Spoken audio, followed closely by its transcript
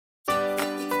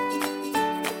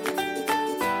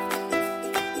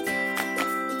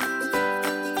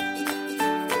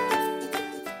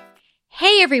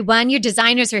Hi, everyone. Your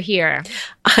designers are here.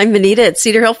 I'm Anita at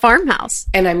Cedar Hill Farmhouse.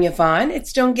 And I'm Yvonne at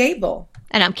Stone Gable.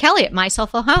 And I'm Kelly at My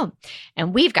Soulful Home.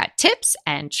 And we've got tips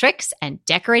and tricks and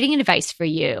decorating advice for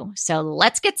you. So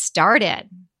let's get started.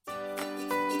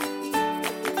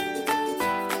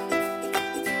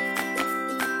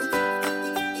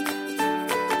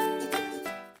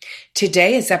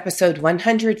 Today is episode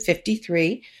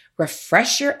 153,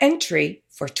 Refresh Your Entry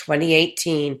for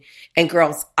 2018. And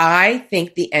girls, I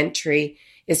think the entry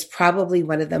is probably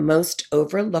one of the most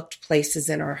overlooked places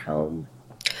in our home.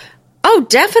 Oh,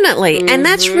 definitely. Mm-hmm. And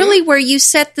that's really where you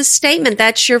set the statement.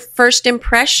 That's your first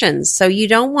impressions. So you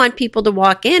don't want people to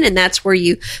walk in and that's where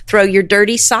you throw your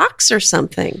dirty socks or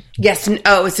something. Yes.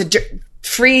 Oh, it's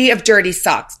free of dirty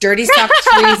socks. Dirty socks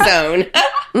free zone.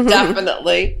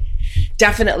 Definitely.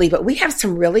 Definitely. But we have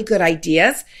some really good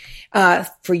ideas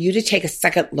for you to take a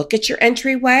second look at your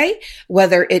entryway,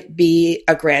 whether it be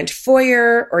a grand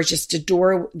foyer or just a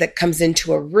door that comes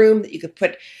into a room that you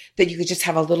could just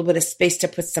have a little bit of space to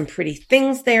put some pretty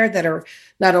things there that are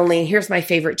not only, and here's my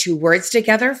favorite two words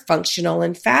together, functional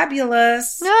and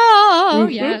fabulous. Oh,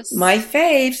 yes. My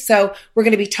fave. So we're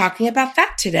going to be talking about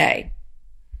that today.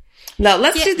 Now,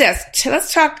 let's do this.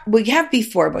 Let's talk. We have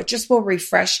before, but just we'll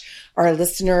refresh our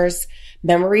listeners'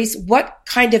 memories. What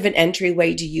kind of an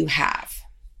entryway do you have?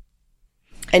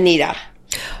 Anita?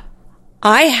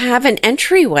 I have an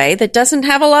entryway that doesn't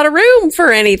have a lot of room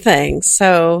for anything.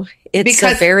 So it's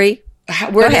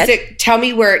where does it, tell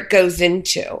me where it goes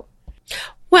into.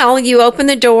 Well, you open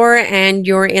the door and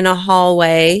you're in a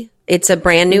hallway. It's a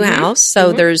brand new house.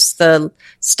 So there's the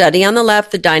study on the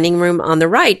left, the dining room on the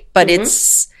right, but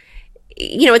it's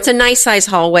a nice size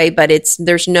hallway, but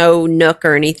there's no nook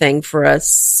or anything for a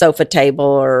sofa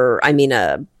table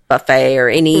a buffet or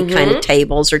any kind of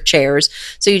tables or chairs.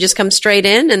 So you just come straight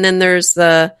in and then there's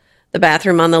the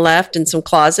bathroom on the left and some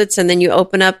closets. And then you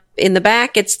open up in the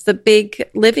back. It's the big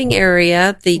living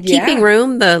area, the keeping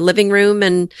room, the living room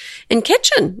and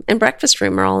kitchen and breakfast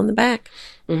room are all in the back.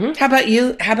 Mm-hmm. How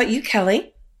about you,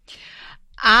 Kelly?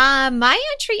 My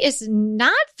entry is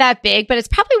not that big, but it's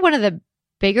probably one of the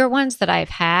bigger ones that I've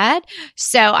had.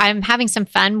 So I'm having some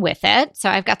fun with it. So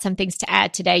I've got some things to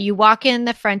add today. You walk in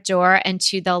the front door and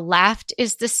to the left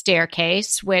is the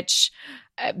staircase, which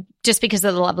just because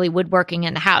of the lovely woodworking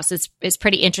in the house is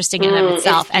pretty interesting in and of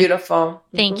itself. It's beautiful.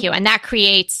 Thank you. And that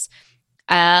creates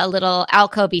a little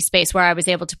alcove space where I was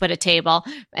able to put a table.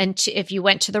 And if you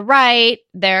went to the right,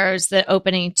 there's the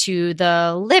opening to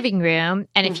the living room.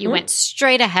 And if you went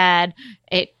straight ahead,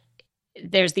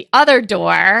 there's the other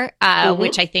door,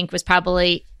 which I think was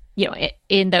probably,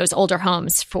 in those older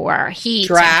homes for heat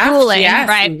and cooling,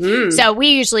 right? Mm-hmm. So we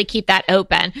usually keep that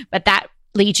open, but that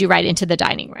leads you right into the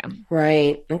dining room.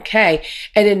 Right. Okay.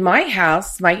 And in my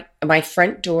house, my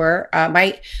front door,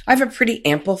 I have a pretty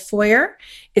ample foyer.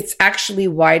 It's actually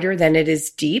wider than it is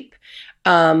deep.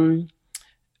 To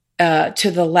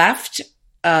the left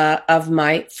of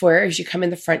my foyer, as you come in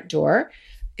the front door,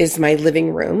 is my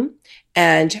living room,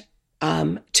 and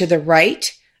to the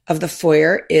right of the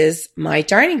foyer is my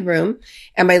dining room,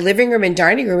 and my living room and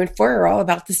dining room and foyer are all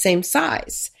about the same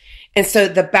size. And so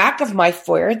the back of my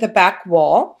foyer, the back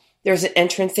wall, there's an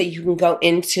entrance that you can go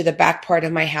into the back part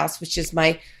of my house, which is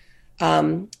my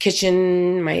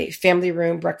kitchen, my family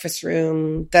room, breakfast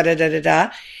room,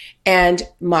 and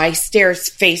my stairs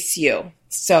face you.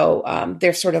 So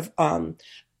they're sort of on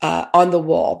the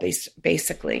wall,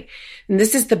 basically. And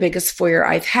this is the biggest foyer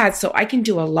I've had, so I can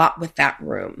do a lot with that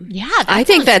room. Yeah, I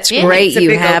think that's great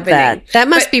you have that. That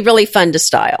must be really fun to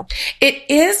style. It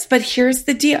is, but here's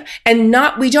the deal. And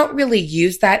we don't really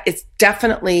use that. It's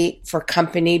definitely for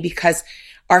company because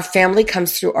our family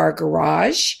comes through our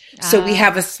garage. So we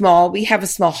have a small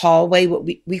hallway.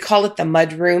 We call it the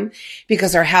mud room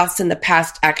because our house in the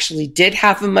past actually did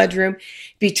have a mud room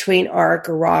between our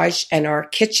garage and our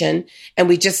kitchen. And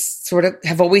we just sort of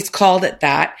have always called it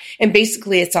that. And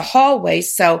basically it's a hallway.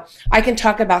 So I can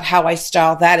talk about how I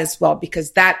style that as well,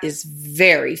 because that is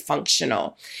very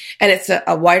functional. And it's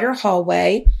a wider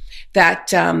hallway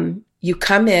that, you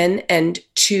come in and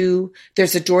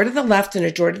there's a door to the left and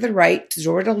a door to the right. The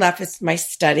door to the left is my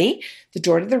study. The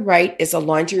door to the right is a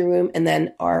laundry room and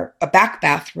then a back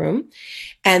bathroom.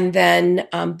 And then,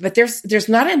 but there's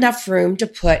not enough room to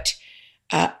put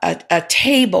a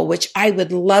table, which I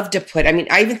would love to put. I mean,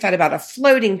 I even thought about a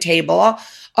floating table,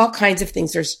 all kinds of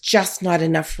things. There's just not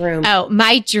enough room. Oh,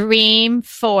 my dream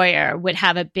foyer would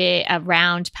have a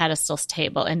round pedestals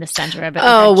table in the center of it.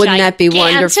 Oh, wouldn't that be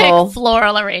wonderful?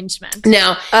 Floral arrangement.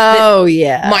 Now,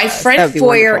 yeah. My front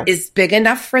foyer is big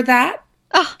enough for that.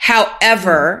 Oh.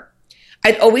 However,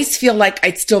 I'd always feel like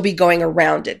I'd still be going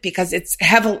around it because it's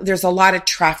heavy. There's a lot of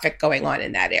traffic going on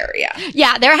in that area.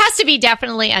 Yeah, there has to be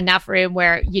definitely enough room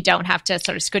where you don't have to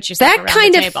sort of scoot yourself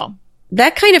around the table.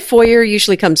 That kind of foyer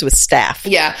usually comes with staff.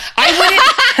 Yeah,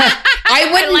 I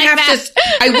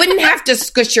wouldn't have to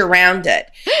squish around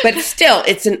it, but still,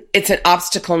 it's an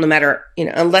obstacle no matter,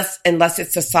 unless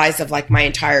it's the size of like my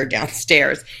entire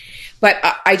downstairs. But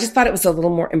I just thought it was a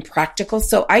little more impractical,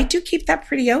 so I do keep that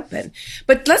pretty open.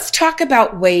 But let's talk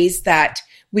about ways that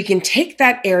we can take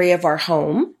that area of our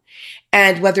home,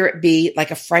 and whether it be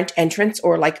like a front entrance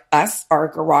or like our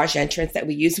garage entrance that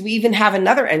we use. We even have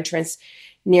another entrance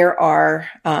near our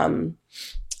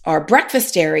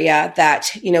breakfast area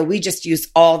that, we just use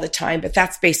all the time, but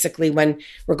that's basically when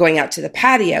we're going out to the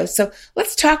patio. So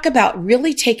let's talk about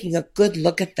really taking a good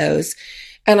look at those.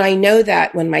 And I know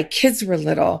that when my kids were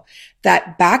little,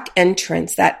 that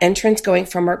entrance going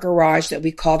from our garage that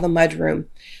we call the mudroom,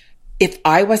 if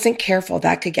I wasn't careful,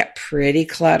 that could get pretty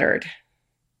cluttered,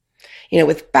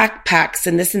 with backpacks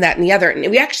and this and that and the other.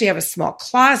 And we actually have a small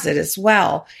closet as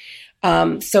well.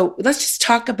 So let's just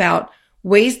talk about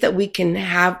ways that we can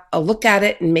have a look at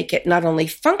it and make it not only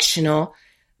functional,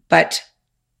 but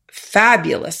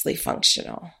fabulously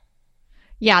functional.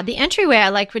 Yeah, the entryway, I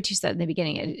like what you said in the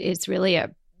beginning. It's really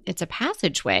it's a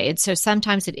passageway. And so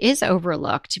sometimes it is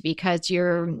overlooked because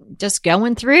you're just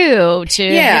going through to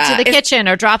get to the kitchen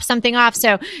or drop something off.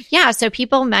 So so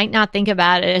people might not think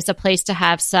about it as a place to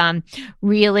have some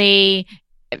really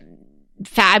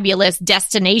fabulous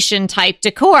destination type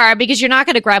decor because you're not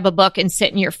going to grab a book and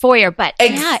sit in your foyer. But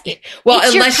unless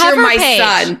you're my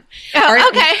son.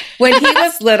 Okay. When he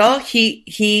was little,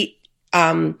 we'd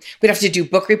have to do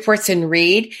book reports and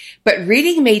read, but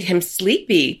reading made him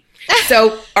sleepy.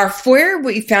 So our foyer,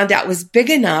 we found out, was big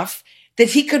enough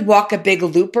that he could walk a big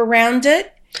loop around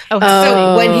it.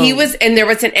 So when he was, and there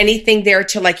wasn't anything there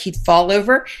to like he'd fall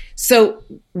over. So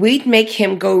we'd make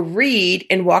him go read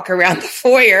and walk around the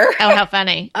foyer. Oh, how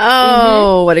funny.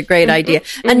 What a great idea.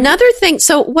 Another thing.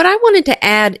 So what I wanted to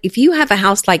add, if you have a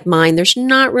house like mine, there's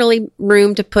not really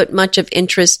room to put much of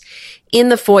interest in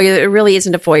the foyer. It really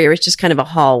isn't a foyer. It's just kind of a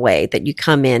hallway that you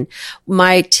come in.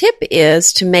 My tip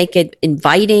is to make it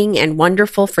inviting and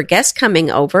wonderful for guests coming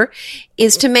over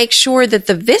is to make sure that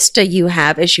the vista you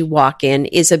have as you walk in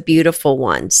is a beautiful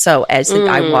one. So as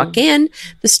I walk in,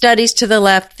 the study's to the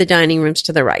left, the dining room's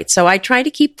to the right. So I try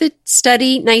to keep the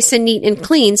study nice and neat and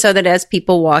clean so that as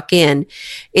people walk in,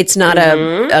 it's not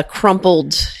a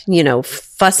crumpled,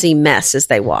 fussy mess as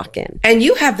they walk in. And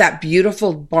you have that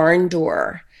beautiful barn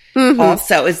door.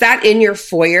 Also, is that in your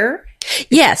foyer?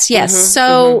 Yes.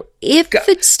 So if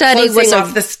the study was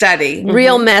off the study,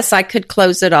 real mess, I could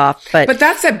close it off. But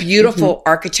that's a beautiful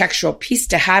architectural piece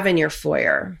to have in your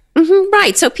foyer.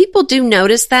 Right. So people do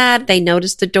notice that. They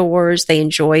notice the doors. They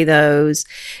enjoy those.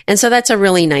 And so that's a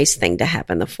really nice thing to have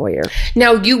in the foyer.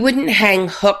 Now, you wouldn't hang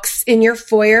hooks in your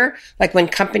foyer? Like when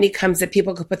company comes that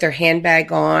people could put their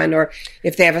handbag on, or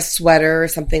if they have a sweater or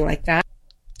something like that?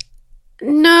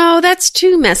 No, that's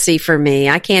too messy for me.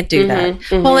 I can't do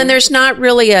that. Well, and there's not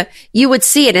really you would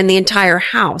see it in the entire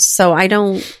house. So I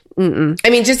don't. I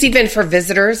mean, just even for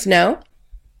visitors, no?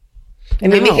 I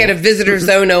mean, make it a visitor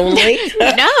zone only?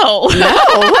 No.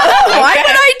 Why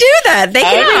would I do that? They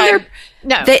can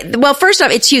bring well, first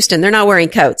off, it's Houston. They're not wearing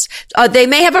coats. They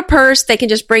may have a purse. They can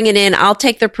just bring it in. I'll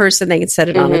take their purse and they can set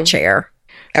it on a chair.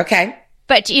 Okay.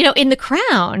 But, in The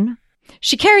Crown,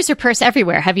 she carries her purse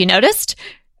everywhere. Have you noticed?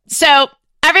 So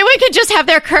everyone could just have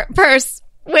their purse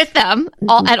with them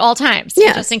at all times,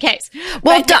 just in case.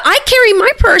 Well, I carry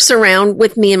my purse around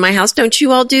with me in my house. Don't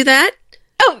you all do that?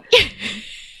 Oh,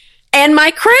 and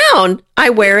my crown.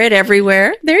 I wear it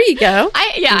everywhere. There you go.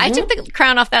 I took the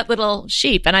crown off that little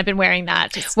sheep, and I've been wearing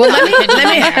that.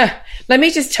 Let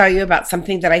me just tell you about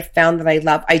something that I found that I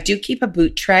love. I do keep a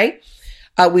boot tray.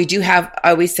 We do have,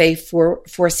 I always say,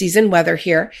 four season weather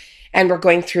here. And we're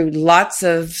going through lots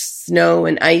of snow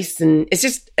and ice, and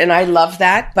and I love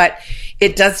that, but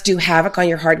it does do havoc on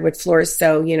your hardwood floors.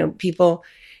 So, people,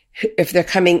 if they're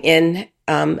coming in,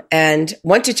 and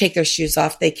want to take their shoes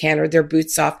off, they can, or their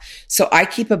boots off. So I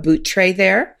keep a boot tray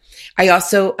there. I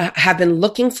also have been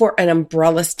looking for an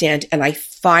umbrella stand, and I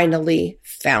finally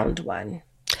found one.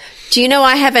 Do you know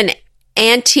I have an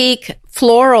antique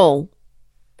floral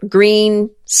green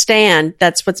stand?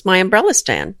 That's what's my umbrella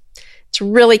stand. It's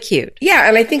really cute. Yeah.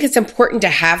 And I think it's important to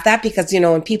have that because,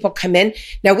 when people come in,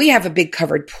 now we have a big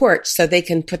covered porch so they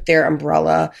can put their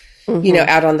umbrella,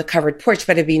 out on the covered porch,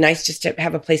 but it'd be nice just to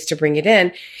have a place to bring it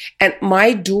in. And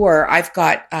my door, I've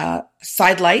got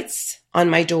side lights on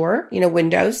my door,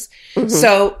 windows.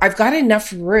 So I've got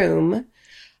enough room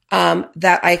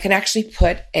that I can actually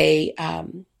put a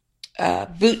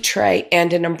boot tray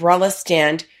and an umbrella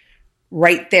stand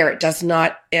right there. It does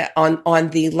not on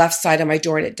the left side of my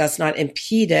door, and it does not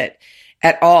impede it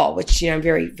at all, which, I'm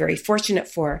very, very fortunate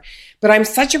for. But I'm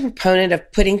such a proponent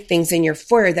of putting things in your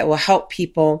foyer that will help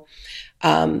people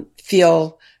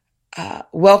feel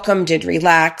welcomed and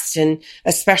relaxed. And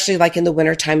especially like in the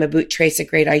wintertime, a boot tray is a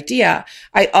great idea.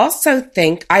 I also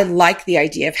think I like the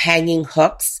idea of hanging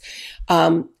hooks.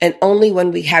 And only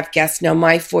when we have guests. Now,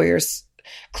 my foyer's,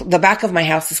 the back of my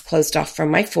house is closed off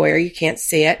from my foyer. You can't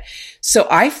see it. So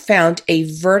I found a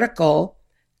vertical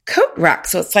coat rack.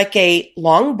 So it's like a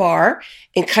long bar,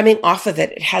 and coming off of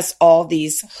it, it has all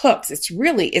these hooks. It's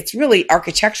really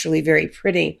architecturally very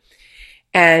pretty.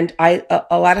 And a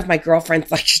lot of my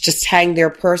girlfriends like to just hang their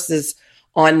purses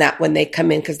on that when they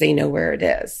come in because they know where it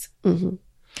is. Mm-hmm.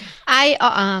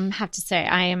 I have to say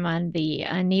I am on the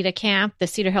Anita camp, the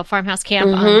Cedar Hill Farmhouse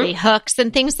camp, on the hooks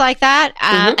and things like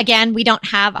that. Again, we don't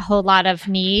have a whole lot of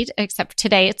need, except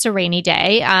today it's a rainy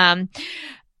day.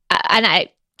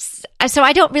 So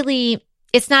I don't really,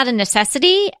 it's not a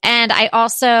necessity. And I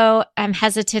also am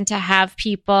hesitant to have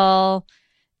people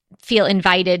feel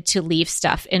invited to leave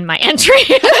stuff in my entry.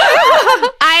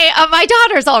 My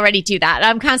daughters already do that.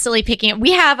 I'm constantly picking it.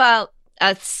 We have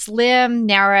a slim,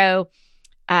 narrow,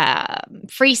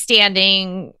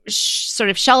 freestanding sort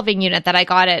of shelving unit that I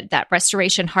got at that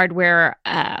Restoration Hardware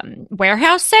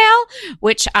warehouse sale,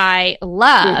 which I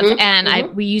love.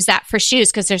 We use that for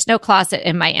shoes because there's no closet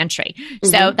in my entry.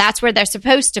 So that's where they're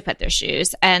supposed to put their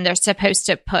shoes, and they're supposed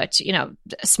to put,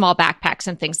 small backpacks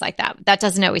and things like that. That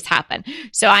doesn't always happen.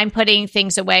 So I'm putting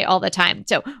things away all the time.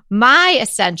 So my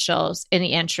essentials in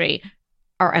the entry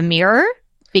are a mirror,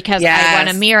 because I want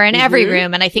a mirror in every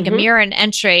room. And I think a mirror in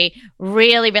entry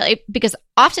really, really, because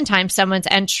oftentimes someone's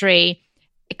entry,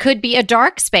 it could be a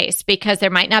dark space because there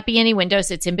might not be any windows.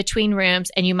 It's in between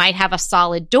rooms, and you might have a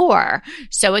solid door.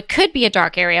 So it could be a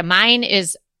dark area. Mine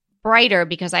is brighter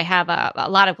because I have a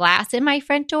lot of glass in my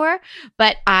front door,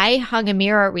 but I hung a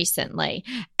mirror recently,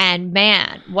 and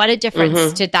man, what a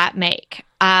difference did that make.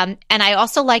 And I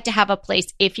also like to have a place,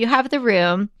 if you have the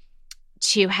room,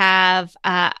 to have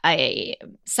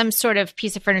some sort of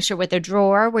piece of furniture with a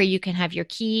drawer where you can have your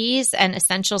keys and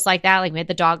essentials like that, like maybe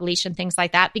the dog leash and things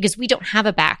like that, because we don't have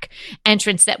a back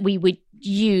entrance that we would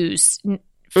use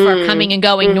for coming and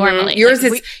going normally.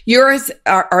 Yours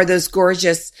are those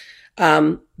gorgeous,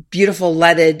 beautiful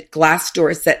leaded glass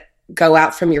doors that go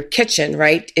out from your kitchen,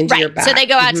 right? Into your back. So they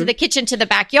go out to the kitchen, to the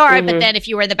backyard. But then if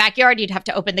you were in the backyard, you'd have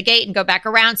to open the gate and go back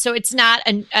around. So it's not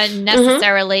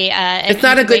necessarily it's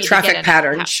not a good traffic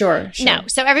pattern. Sure. No.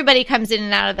 So everybody comes in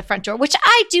and out of the front door, which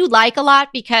I do like a lot,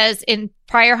 because in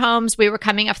prior homes, we were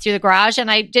coming up through the garage and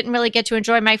I didn't really get to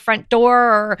enjoy my front door,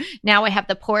 or now I have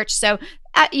the porch. So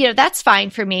that's fine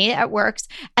for me. It works.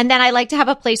 And then I like to have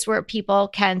a place where people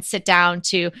can sit down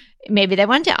to, maybe they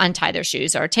want to untie their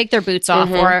shoes or take their boots off,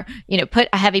 or, put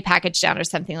a heavy package down or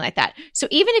something like that. So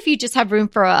even if you just have room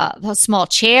for a small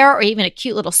chair or even a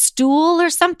cute little stool or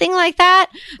something like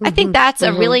that, I think that's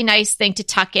a really nice thing to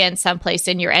tuck in someplace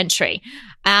in your entry.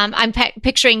 I'm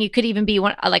picturing you could even be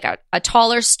like a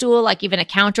taller stool, like even a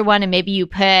counter one, and maybe you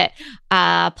put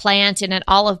a plant in an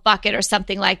olive bucket or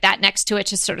something like that next to it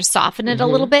to sort of soften it a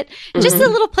little bit. Just a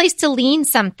little place to lean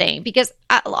something, because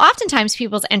oftentimes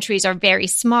people's entries are very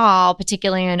small,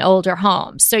 particularly in older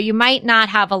homes. So you might not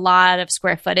have a lot of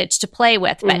square footage to play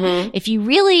with. But if you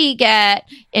really get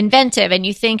inventive and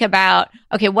you think about,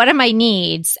 okay, what are my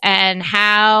needs and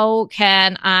how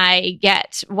can I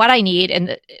get what I need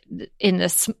in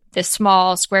this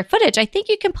small square footage, I think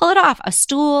you can pull it off. A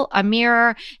stool, a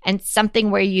mirror, and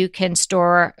something where you can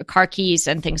store car keys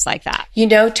and things like that.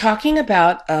 Talking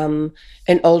about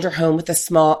an older home with a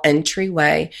small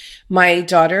entryway, my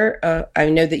daughter, I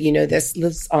know that you know this,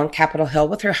 lives on Capitol Hill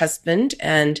with her husband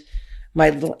and my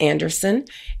little Anderson,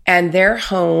 and their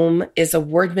home is a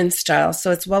Wardman style,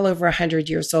 so it's well over 100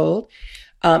 years old,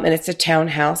 and it's a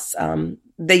townhouse.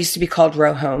 They used to be called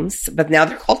row homes, but now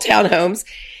they're called townhomes.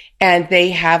 And they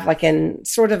have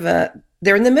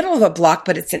they're in the middle of a block,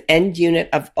 but it's an end unit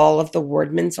of all of the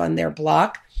Wardmans on their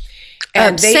block.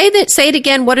 And say it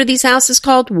again. What are these houses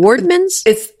called? Wardmans?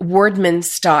 It's Wardman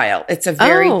style. It's a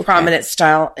very prominent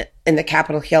style in the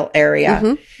Capitol Hill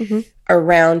area.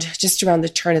 Around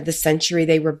the turn of the century,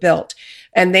 they were built.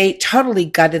 And they totally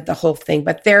gutted the whole thing.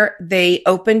 But they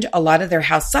opened a lot of their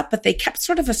house up, but they kept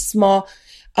sort of a small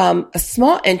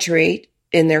entry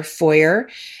in their foyer.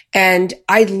 And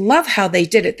I love how they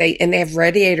did it. They have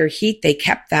radiator heat. They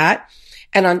kept that.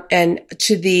 And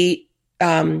to the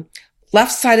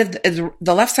left side of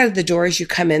the left side of the door as you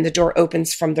come in, the door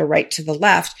opens from the right to the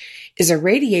left, is a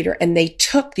radiator. And they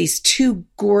took these two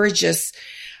gorgeous,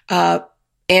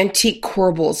 antique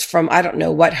corbels from, I don't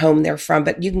know what home they're from,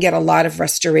 but you can get a lot of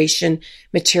restoration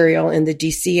material in the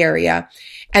DC area.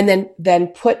 And then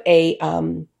put a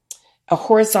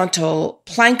horizontal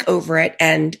plank over it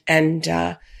and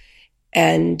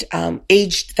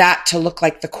aged that to look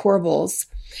like the corbels.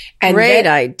 And Great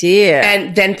idea.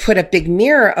 And then put a big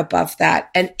mirror above that.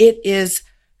 And it is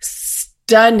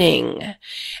stunning.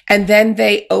 And then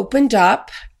they opened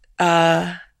up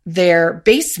their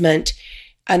basement,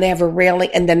 and they have a railing,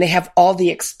 and then they have all the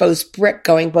exposed brick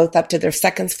going both up to their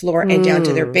second floor and down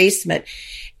to their basement.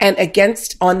 And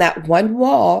on that one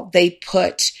wall, they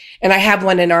put, and I have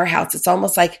one in our house. It's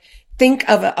almost like, think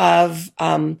of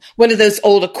one of those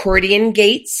old accordion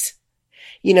gates,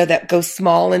 that go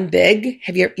small and big.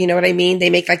 You know what I mean? They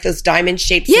make like those diamond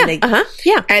shapes. Yeah.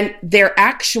 Yeah. And they're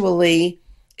actually,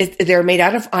 they're made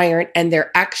out of iron, and they're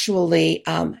actually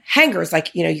hangers,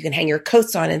 like, you can hang your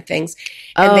coats on and things.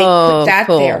 And they put that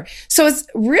cool. there. So it's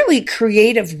really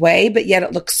creative way, but yet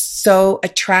it looks so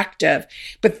attractive.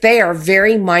 But they are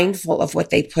very mindful of what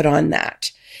they put on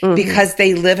that because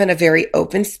they live in a very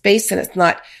open space, and it's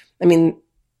not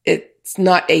it's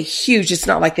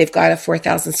not like they've got a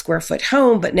 4,000 square foot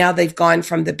home, but now they've gone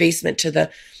from the basement to the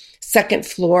second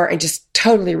floor and just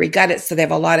totally regut it. So they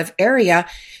have a lot of area,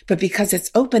 but because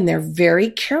it's open, they're very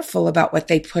careful about what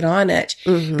they put on it,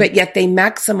 but yet they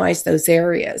maximize those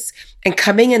areas. And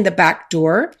coming in the back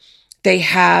door, they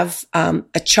have a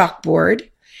chalkboard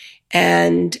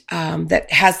and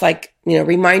that has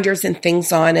reminders and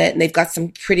things on it. And they've got some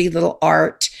pretty little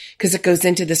art because it goes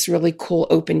into this really cool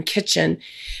open kitchen.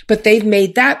 But they've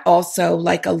made that also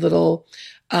like a little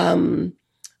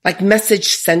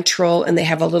message central, and they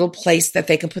have a little place that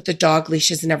they can put the dog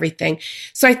leashes and everything.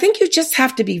 So I think you just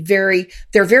have to be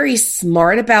they're very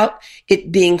smart about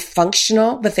it being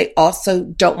functional, but they also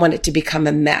don't want it to become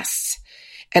a mess.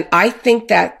 And I think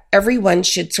that everyone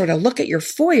should sort of look at your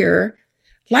foyer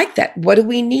like that. What do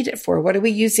we need it for? What are we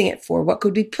using it for? What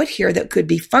could we put here that could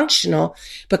be functional,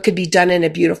 but could be done in a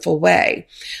beautiful way?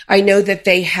 I know that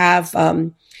they have,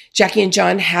 Jackie and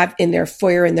John have in their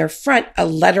foyer in their front, a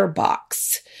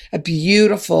letterbox, a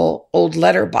beautiful old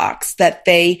letterbox that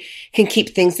they can keep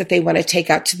things that they want to take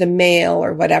out to the mail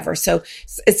or whatever. So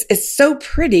it's so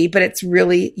pretty, but it's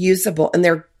really usable, and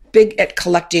they're big at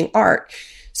collecting art.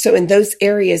 So in those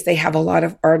areas, they have a lot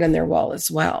of art on their wall as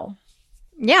well.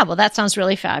 Yeah, well, that sounds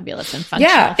really fabulous and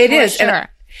functional. Yeah, it is. Sure.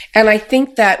 And I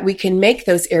think that we can make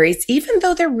those areas, even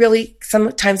though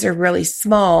sometimes they're really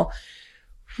small,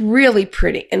 really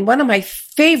pretty. And one of my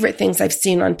favorite things I've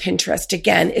seen on Pinterest,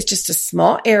 again, is just a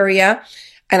small area.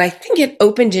 And I think it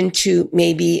opened into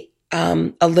maybe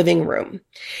a living room.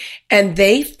 And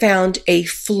they found a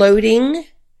floating,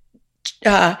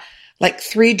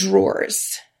 3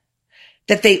 drawers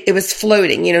it was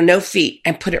floating, no feet,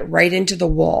 and put it right into the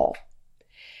wall.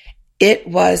 It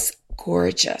was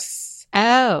gorgeous.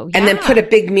 Oh, yeah. And then put a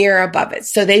big mirror above it.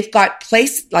 So they've got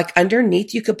place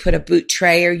underneath, you could put a boot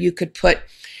tray, or you could put,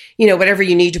 whatever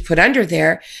you need to put under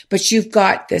there. But you've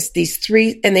got these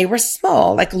 3, and they were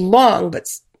small, long, but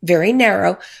very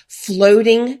narrow,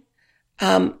 floating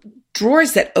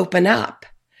drawers that open up.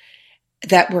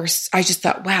 I just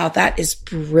thought, wow, that is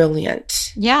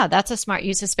brilliant. Yeah, that's a smart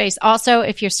use of space. Also,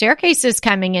 if your staircase is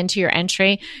coming into your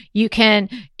entry, you can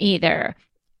either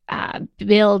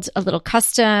build a little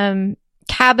custom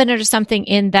cabinet or something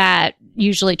in that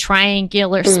usually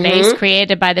triangular space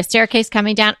created by the staircase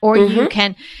coming down, or you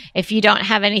can, if you don't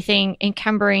have anything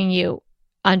encumbering you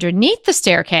underneath the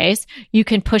staircase, you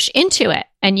can push into it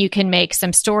and you can make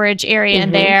some storage area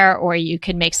in there, or you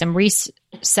can make some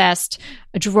recessed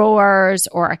drawers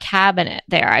or a cabinet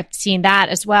there. I've seen that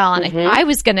as well. And I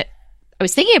was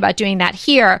thinking about doing that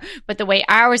here, but the way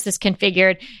ours is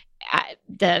configured,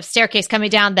 the staircase coming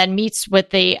down then meets with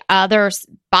the other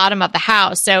bottom of the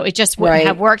house. So it just wouldn't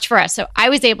have worked for us. So I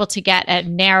was able to get a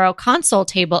narrow console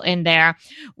table in there,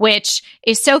 which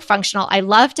is so functional. I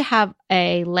love to have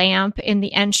a lamp in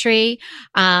the entry.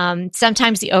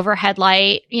 Sometimes the overhead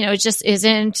light, it just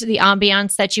isn't the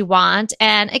ambiance that you want.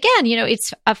 And again,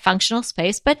 it's a functional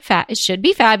space, but it should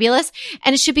be fabulous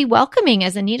and it should be welcoming,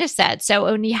 as Anita said. So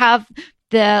when you have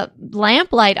the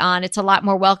lamp light on, it's a lot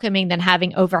more welcoming than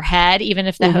having overhead, even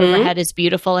if the overhead is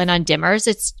beautiful and on dimmers.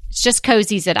 It's just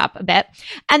cozies it up a bit.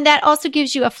 And that also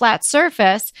gives you a flat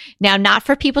surface. Now, not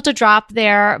for people to drop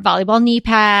their volleyball knee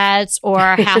pads or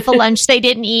half a lunch they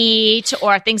didn't eat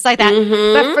or things like that,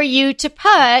 but for you to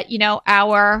put,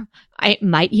 our I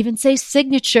might even say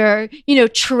signature,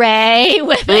 tray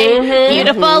with a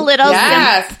beautiful little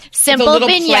simple with a little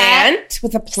vignette.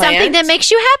 with a plant. Something that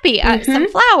makes you happy. Some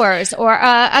flowers or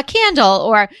a candle,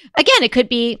 or again, it could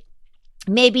be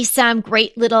maybe some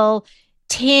great little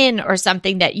tin or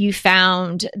something that you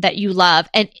found that you love.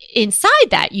 And inside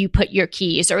that you put your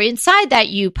keys, or inside that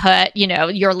you put,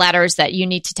 your letters that you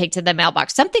need to take to the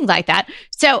mailbox, something like that.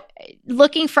 So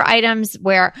looking for items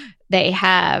where they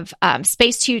have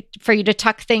space for you to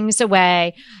tuck things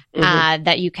away,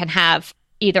 that you can have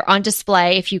either on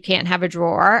display if you can't have a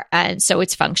drawer. And so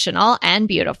it's functional and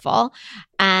beautiful.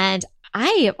 And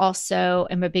I also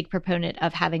am a big proponent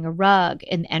of having a rug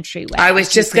in the entryway. I was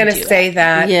just going to say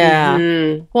that.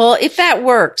 Yeah. Well, if that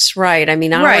works, right. I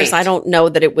mean, ours, I don't know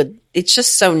that it would. It's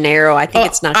just so narrow. I think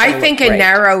it's not. I think a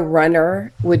narrow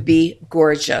runner would be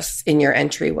gorgeous in your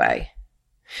entryway.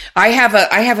 I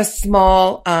have a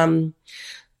small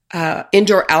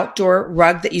indoor-outdoor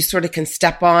rug that you sort of can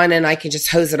step on, and I can just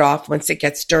hose it off once it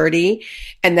gets dirty.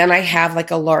 And then I have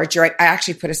like a larger, I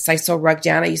actually put a sisal rug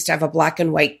down. I used to have a black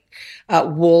and white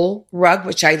wool rug,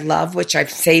 which I love, which I'm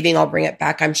saving. I'll bring it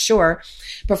back, I'm sure.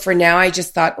 But for now, I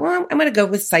just thought, well, I'm going to go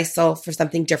with sisal for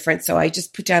something different. So I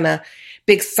just put down a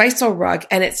big sisal rug,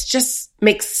 and it's just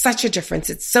makes such a difference.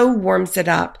 It so warms it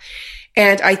up.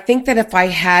 And I think that if I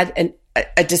had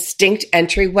a distinct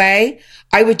entryway,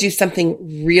 I would do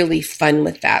something really fun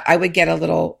with that. I would get a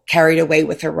little carried away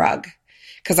with a rug,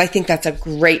 because I think that's a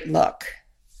great look.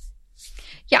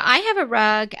 Yeah, I have a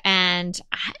rug, and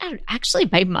actually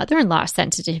my mother-in-law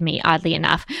sent it to me, oddly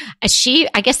enough.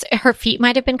 I guess her feet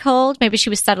might have been cold. Maybe she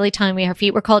was subtly telling me her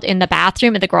feet were cold in the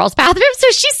bathroom, in the girls' bathroom.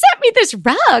 So she sent me this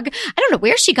rug. I don't know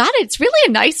where she got it. It's really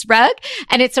a nice rug.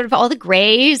 And it's sort of all the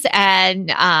grays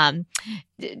and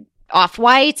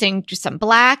off-whites and just some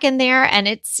black in there. And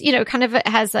it's, kind of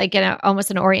has like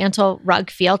almost an oriental rug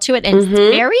feel to it. And it's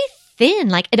very thin.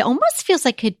 Like it almost feels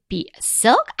like it could be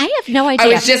silk. I have no idea. I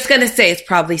was just going to say it's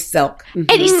probably silk. And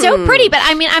he's so pretty. But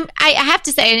I mean, I have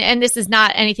to say, and this is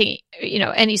not anything,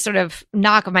 any sort of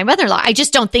knock of my mother-in-law. I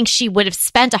just don't think she would have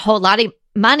spent a whole lot of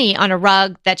money on a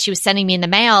rug that she was sending me in the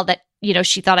mail that,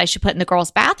 she thought I should put in the girls'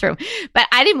 bathroom. But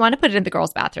I didn't want to put it in the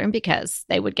girls' bathroom because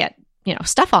they would get,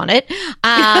 stuff on it.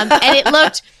 And it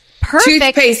looked perfect.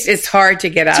 Toothpaste is hard to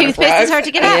get out. Toothpaste is hard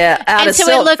to get out. Yeah, out and of so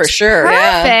silk it looked for sure.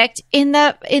 Perfect in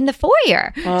the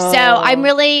foyer. Oh. So I'm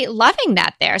really loving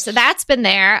that there. So that's been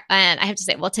there. And I have to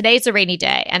say, well, today's a rainy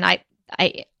day. And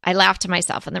I laugh to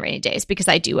myself on the rainy days because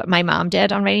I do what my mom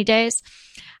did on rainy days.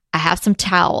 I have some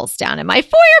towels down in my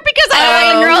foyer because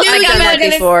I don't want the girls to come in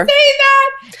and before. say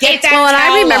that. Get that well, and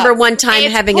I remember up. one time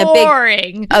It's having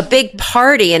pouring. a big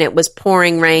party, and it was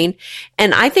pouring rain.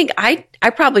 And I think I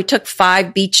probably took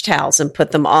 5 beach towels and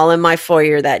put them all in my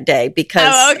foyer that day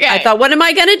because I thought, what am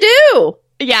I going to do?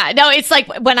 Yeah, no, it's like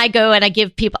when I go and I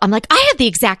give people, I'm like, I have the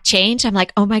exact change. I'm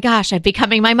like, oh my gosh, I'm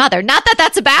becoming my mother. Not that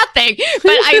that's a bad thing,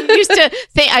 but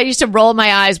I used to roll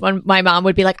my eyes when my mom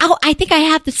would be like, oh, I think I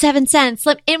have the 7 cents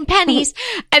in pennies.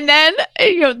 And then,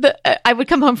 I would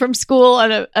come home from school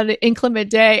on an inclement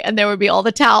day and there would be all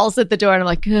the towels at the door. And I'm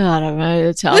like, God, I'm out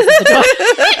of towels at the door.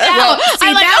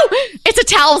 I'm like, oh, it's a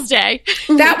towels day.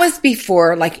 That was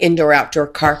before like indoor outdoor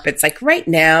carpets. Like right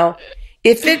now,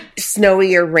 if it's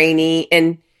snowy or rainy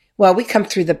and, well, we come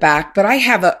through the back, but I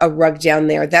have a rug down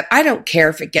there that I don't care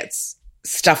if it gets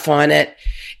stuff on it.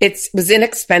 It was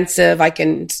inexpensive. I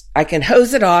can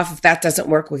hose it off. If that doesn't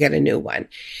work, we'll get a new one.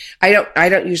 I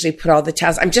don't usually put all the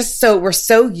towels. We're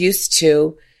so used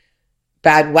to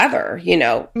bad weather,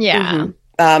 Yeah.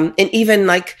 And even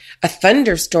like a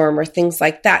thunderstorm or things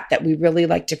like that we really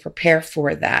like to prepare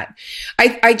for that.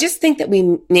 I just think that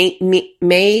we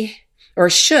may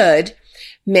or should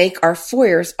make our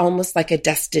foyers almost like a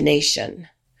destination.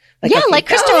 Like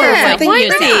Christopher would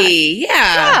use that.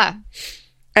 Yeah.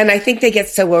 And I think they get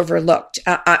so overlooked.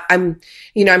 I'm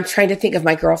trying to think of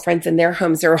my girlfriends and their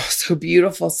homes. They're all so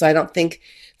beautiful. So I don't think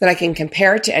that I can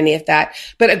compare it to any of that.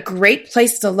 But a great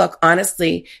place to look,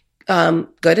 honestly, go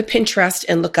to Pinterest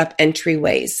and look up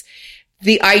entryways.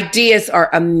 The ideas are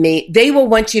amazing. They will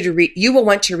want you to you will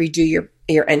want to redo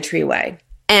your entryway.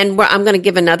 And I'm going to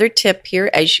give another tip here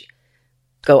as you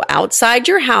go outside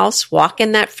your house, walk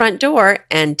in that front door,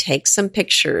 and take some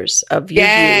pictures of your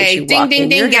view as you walk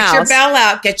in your house.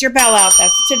 Get your bell out.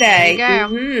 That's today. There you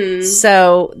go. Mm-hmm.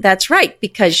 So that's right,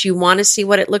 because you want to see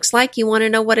what it looks like. You want to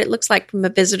know what it looks like from a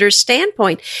visitor's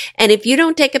standpoint. And if you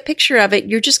don't take a picture of it,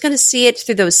 you're just going to see it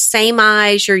through those same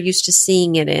eyes you're used to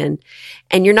seeing it in.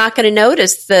 And you're not going to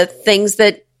notice the things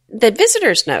that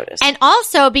visitors notice. And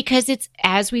also because it's,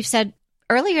 as we've said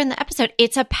earlier in the episode,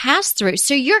 it's a pass through.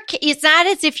 So it's not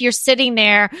as if you're sitting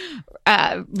there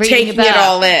reading a book, it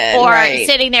all in, or right.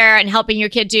 sitting there and helping your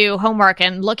kid do homework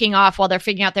and looking off while they're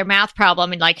figuring out their math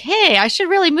problem and like, hey, I should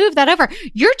really move that over.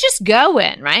 You're just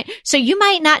going, right? So you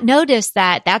might not notice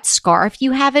that scarf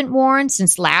you haven't worn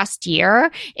since last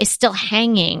year is still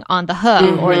hanging on the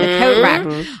hook or the coat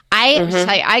rack.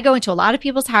 I go into a lot of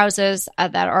people's houses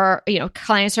that are,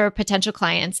 clients or potential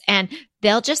clients, and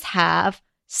they'll just have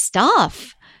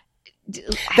stuff.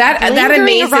 That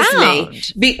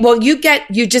amazes me. Well, you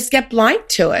just get blind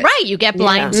to it. Right. You get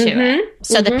blind to it.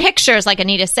 So the pictures, like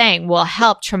Anita's saying, will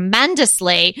help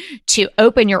tremendously to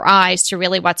open your eyes to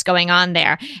really what's going on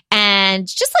there. And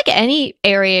just like any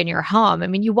area in your home, I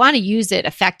mean, you want to use it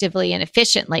effectively and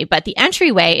efficiently, but the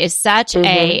entryway is such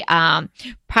a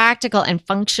practical and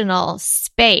functional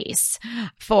space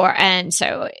and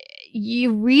so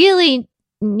you really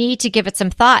need to give it some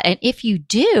thought. And if you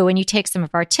do, and you take some of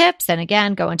our tips and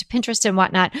again, go into Pinterest and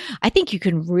whatnot, I think you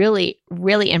can really,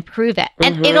 really improve it.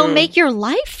 And it'll make your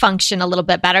life function a little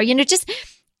bit better. Just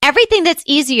everything that's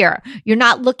easier. You're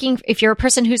not looking, if you're a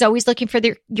person who's always looking for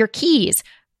your keys,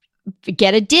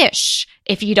 get a dish.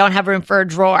 If you don't have room for a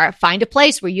drawer, find a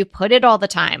place where you put it all the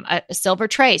time, a silver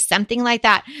tray, something like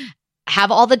that.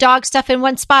 Have all the dog stuff in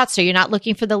one spot so you're not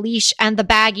looking for the leash and the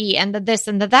baggie and the this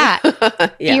and the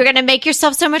that. You're going to make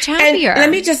yourself so much happier.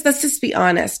 And let's just be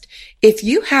honest. If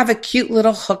you have a cute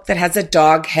little hook that has a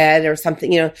dog head or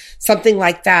something, something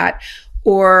like that,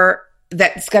 or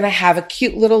that's going to have a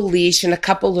cute little leash and a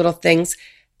couple little things,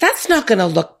 that's not going to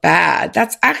look bad.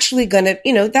 That's actually going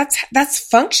to, that's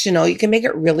functional. You can make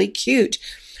it really cute,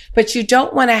 but you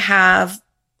don't want to have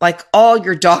like all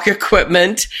your dog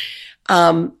equipment,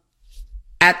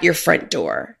 at your front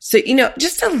door. So,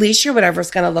 just a leash or whatever is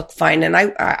going to look fine. And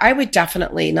I would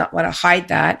definitely not want to hide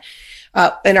that.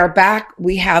 In our back,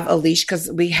 we have a leash because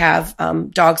we have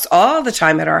dogs all the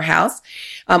time at our house,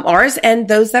 ours and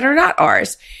those that are not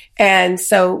ours. And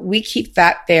so we keep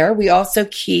that there. We also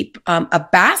keep a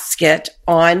basket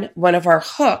on one of our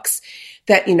hooks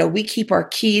that, we keep our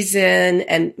keys in,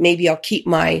 and maybe I'll keep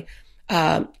my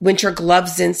winter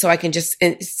gloves in so I can just,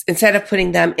 instead of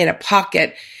putting them in a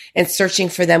pocket and searching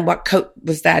for them, what coat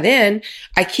was that in,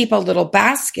 I keep a little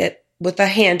basket with a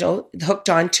handle hooked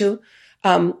onto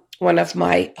one of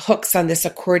my hooks on this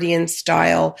accordion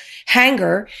style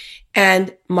hanger.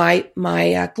 And my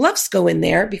gloves go in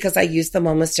there because I use them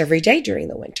almost every day during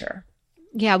the winter.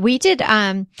 Yeah, we did.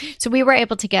 So we were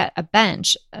able to get a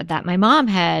bench that my mom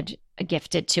had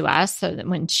gifted to us. So that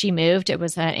when she moved, it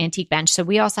was an antique bench. So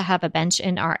we also have a bench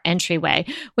in our entryway,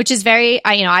 which is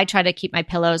I try to keep my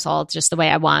pillows all just the way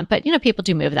I want, but people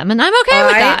do move them and I'm okay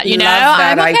with that.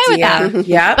 I'm okay with that.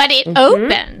 Yeah. But it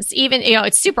opens, even,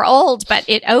 it's super old, but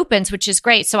it opens, which is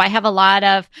great. So I have a lot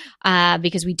of,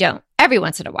 because we don't, every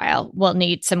once in a while, we'll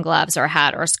need some gloves or a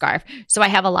hat or a scarf. So I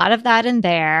have a lot of that in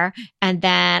there. And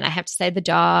then I have to say the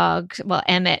dog, well,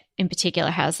 Emmett in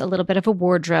particular has a little bit of a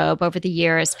wardrobe over the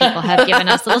years. People have given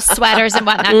us little sweaters and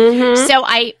whatnot. So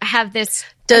I have this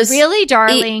really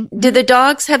darling. Do the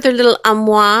dogs have their little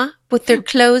armoire with their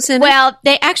clothes in it? Well,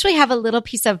 they actually have a little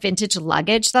piece of vintage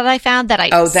luggage that I found that I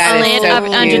slid up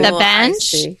cute. under the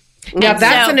bench. Now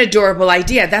that's an adorable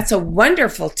idea. That's a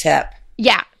wonderful tip.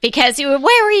 Yeah, because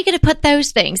where are you going to put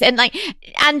those things? And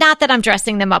not that I'm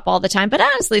dressing them up all the time, but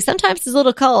honestly, sometimes it's a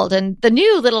little cold. And the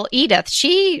new little Edith,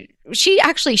 she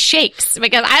actually shakes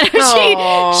because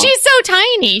she's so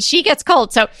tiny. She gets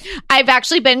cold. So I've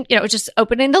actually been, just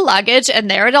opening the luggage and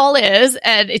there it all is.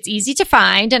 And it's easy to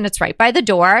find and it's right by the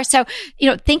door. So,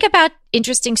 think about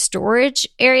interesting storage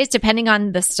areas depending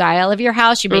on the style of your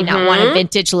house. You may not want a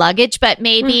vintage luggage, but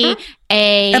maybe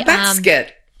a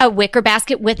basket. A wicker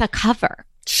basket with a cover.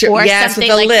 Sure. Or yes,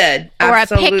 something with a lid. Or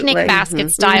Absolutely. a picnic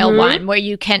basket style one where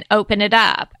you can open it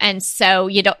up. And so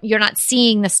you're not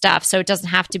seeing the stuff. So it doesn't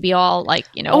have to be all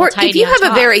all tidy. If you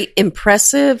have a very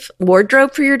impressive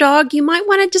wardrobe for your dog, you might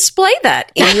want to display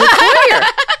that in your foyer.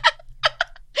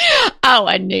 Oh,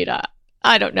 Anita,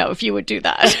 I don't know if you would do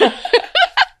that.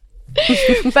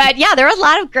 But yeah, there are a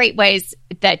lot of great ways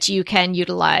that you can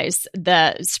utilize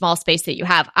the small space that you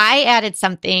have. I added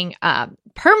something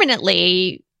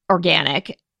permanently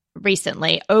organic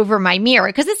recently over my mirror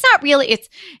because it's not really,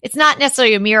 it's not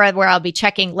necessarily a mirror where I'll be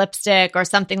checking lipstick or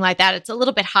something like that. It's a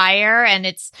little bit higher and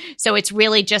it's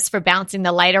really just for bouncing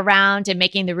the light around and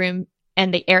making the room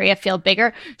and the area feel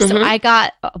bigger. So I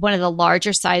got one of the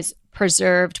larger size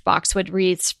preserved boxwood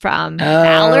wreaths from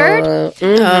Ballard. And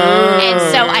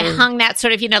so I hung that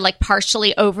sort of, like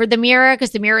partially over the mirror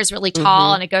because the mirror is really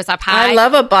tall and it goes up high. I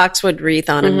love a boxwood wreath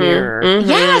on a mirror.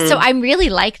 Yeah, so I really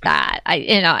like that.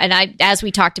 I as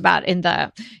we talked about in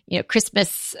the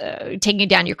Christmas, taking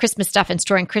down your Christmas stuff and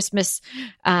storing Christmas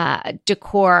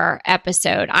decor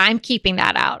episode, I'm keeping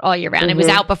that out all year round. It was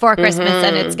out before Christmas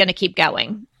and it's going to keep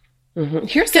going.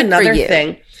 Here's another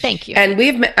thing. Thank you.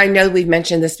 And I know we've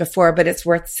mentioned this before, but it's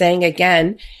worth saying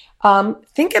again.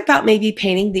 Think about maybe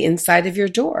painting the inside of your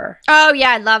door. Oh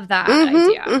yeah, I love that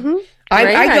idea.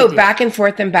 I go back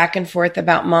and forth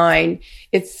about mine.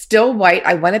 It's still white.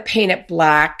 I want to paint it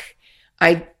black.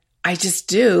 I just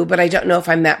do, but I don't know if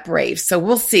I'm that brave. So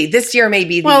we'll see. This year may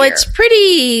be the year. Well, it's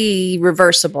pretty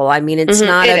reversible. I mean, it's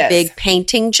not a big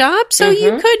painting job, so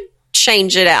you could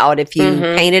change it out if you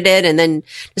painted it and then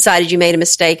decided you made a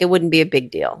mistake. It wouldn't be a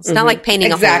big deal. It's not like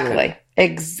painting a whole room.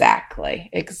 Exactly.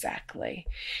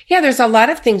 Yeah, there's a lot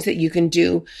of things that you can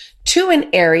do to an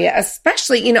area,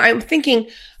 especially, I'm thinking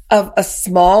of a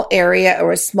small area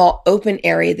or a small open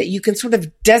area that you can sort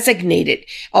of designate it,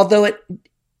 although it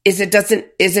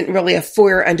isn't really a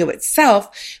foyer unto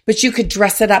itself, but you could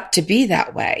dress it up to be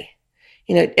that way.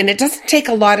 And it doesn't take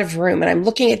a lot of room. And I'm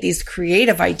looking at these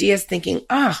creative ideas thinking,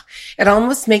 it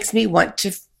almost makes me want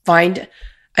to find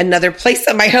another place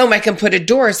in my home I can put a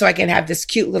door so I can have this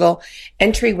cute little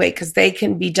entryway because they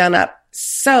can be done up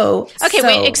so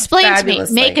explain fabulously.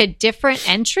 To me. Make a different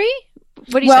entry?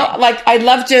 What do you say? Well, I'd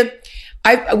love to...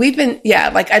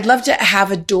 I'd love to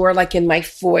have a door like in my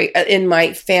in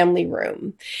my family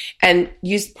room and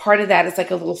use part of that as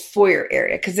like a little foyer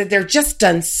area because they're just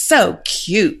done so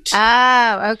cute.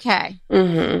 Oh, okay.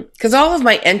 Because all of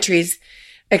my entries,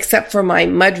 except for my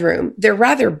mudroom, they're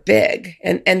rather big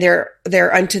and they're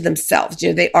unto themselves.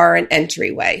 They are an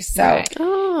entryway. So, right.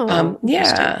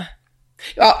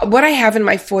 What I have in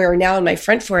my foyer now, in my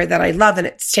front foyer that I love, and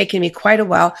it's taken me quite a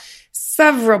while,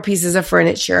 several pieces of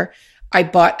furniture. I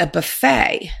bought a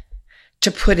buffet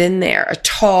to put in there, a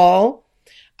tall,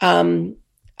 and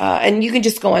you can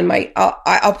just go on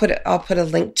I'll put a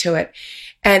link to it.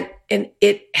 And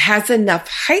it has enough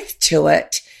height to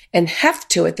it and heft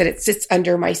to it that it sits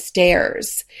under my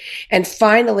stairs. And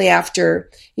finally, after,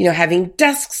 having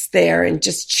desks there and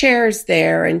just chairs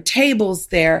there and tables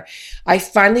there, I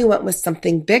finally went with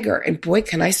something bigger. And boy,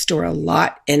 can I store a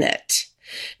lot in it.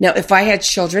 Now, if I had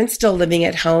children still living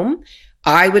at home,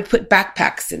 I would put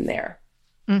backpacks in there.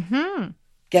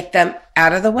 Get them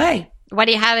out of the way. What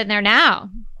do you have in there now?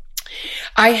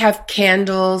 I have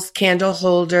candles, candle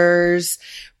holders,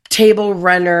 table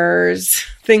runners,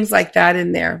 things like that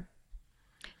in there.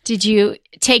 Did you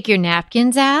take your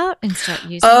napkins out and start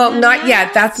using them? Oh, not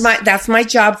yet. That's my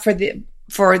job for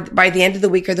by the end of the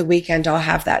week or the weekend, I'll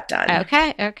have that done.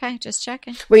 Okay. Just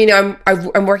checking. Well,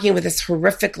 I'm working with this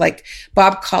horrific,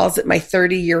 Bob calls it my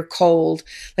 30-year cold.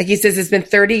 Like he says, it's been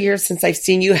 30 years since I've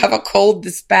seen you have a cold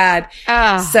this bad.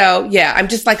 So yeah, I'm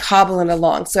just hobbling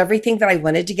along. So everything that I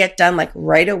wanted to get done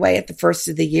right away at the first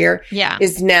of the year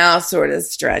is now sort of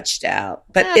stretched out,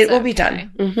 but it will be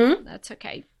done. That's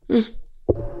okay.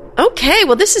 Okay,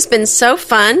 well, this has been so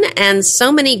fun and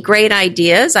so many great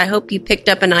ideas. I hope you picked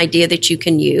up an idea that you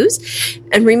can use.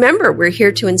 And remember, we're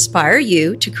here to inspire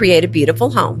you to create a beautiful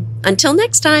home. Until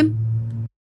next time.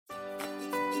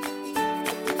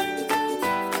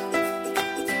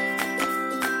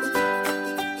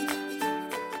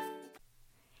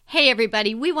 Hey,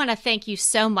 everybody. We want to thank you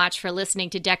so much for listening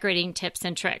to Decorating Tips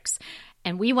and Tricks.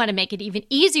 And we want to make it even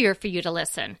easier for you to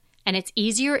listen. And it's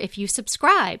easier if you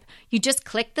subscribe. You just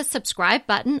click the subscribe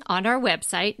button on our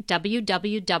website,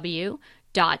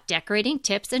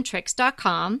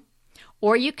 www.decoratingtipsandtricks.com,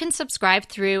 or you can subscribe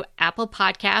through Apple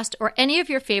Podcast or any of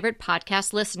your favorite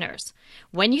podcast listeners.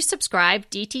 When you subscribe,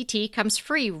 DTT comes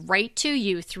free right to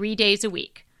you 3 days a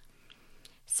week.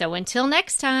 So until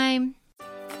next time.